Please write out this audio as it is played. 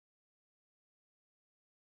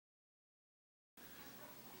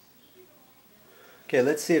Okay,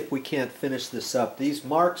 let's see if we can't finish this up. These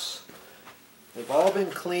marks, they've all been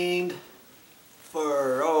cleaned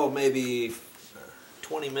for, oh, maybe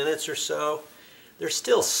 20 minutes or so. They're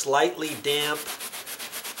still slightly damp.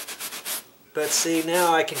 But see,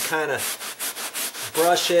 now I can kind of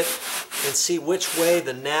brush it and see which way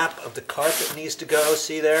the nap of the carpet needs to go.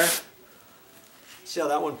 See there? See how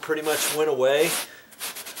that one pretty much went away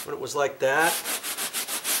when it was like that?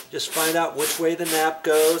 Just find out which way the nap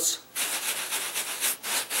goes.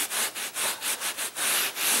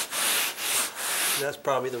 That's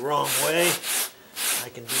probably the wrong way. I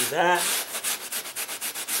can do that.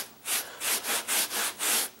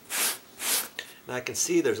 And I can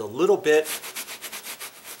see there's a little bit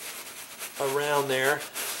around there.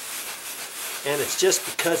 And it's just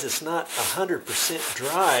because it's not 100%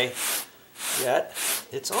 dry yet.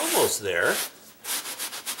 It's almost there.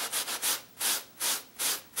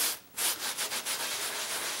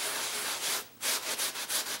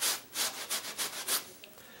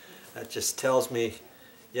 That just tells me,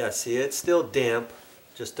 yeah, see, it's still damp,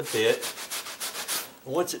 just a bit.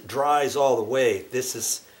 Once it dries all the way, this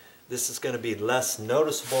is going to be less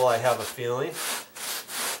noticeable, I have a feeling.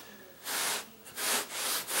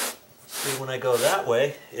 See, when I go that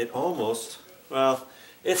way, it almost, well,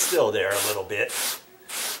 it's still there a little bit.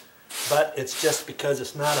 But it's just because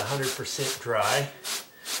it's not 100% dry.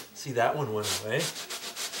 See, that one went away.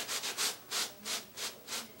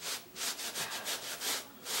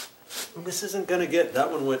 And this isn't going to get,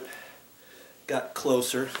 that one got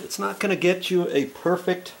closer. It's not going to get you a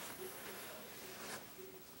perfect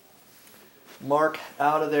mark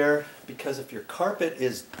out of there, because if your carpet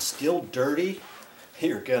is still dirty,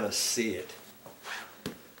 you're going to see it.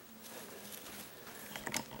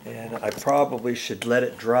 And I probably should let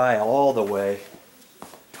it dry all the way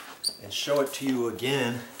and show it to you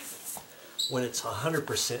again when it's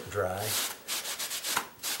 100% dry.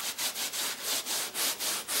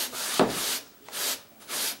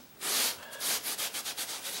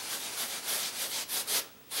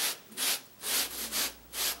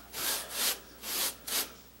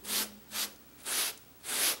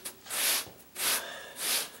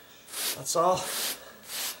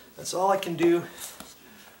 That's all I can do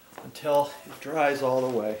until it dries all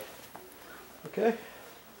the way. Okay?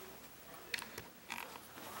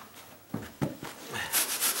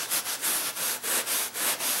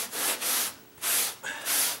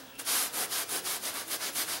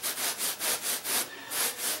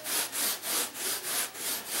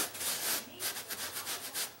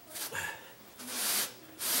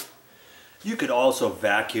 You could also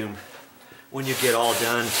vacuum when you get all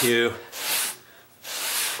done too.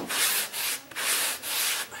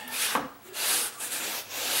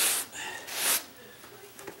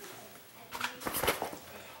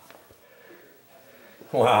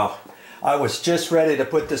 Wow, I was just ready to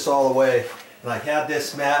put this all away, and I had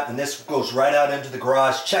this mat, and this goes right out into the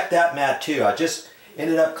garage. Check that mat too. I just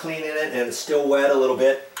ended up cleaning it, and it's still wet a little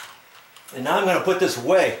bit. And now I'm going to put this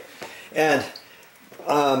away. And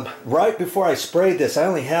right before I sprayed this, I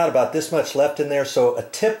only had about this much left in there. So a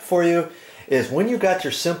tip for you is when you got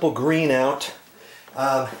your Simple Green out,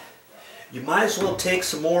 you might as well take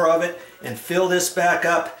some more of it and fill this back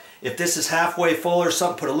up. If this is halfway full or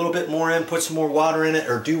something, put a little bit more in, put some more water in it,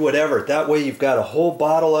 or do whatever. That way you've got a whole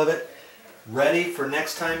bottle of it ready for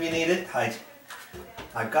next time you need it.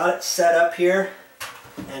 I've got it set up here.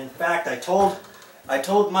 And in fact, I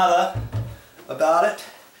told Mother about it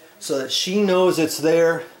so that she knows it's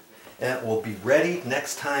there and it will be ready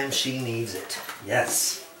next time she needs it.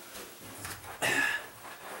 Yes.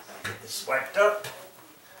 Get this wiped up.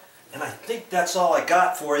 And I think that's all I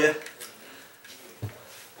got for you.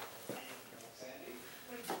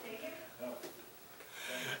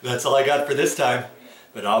 That's all I got for this time,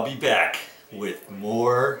 but I'll be back with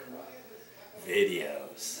more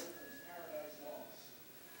videos.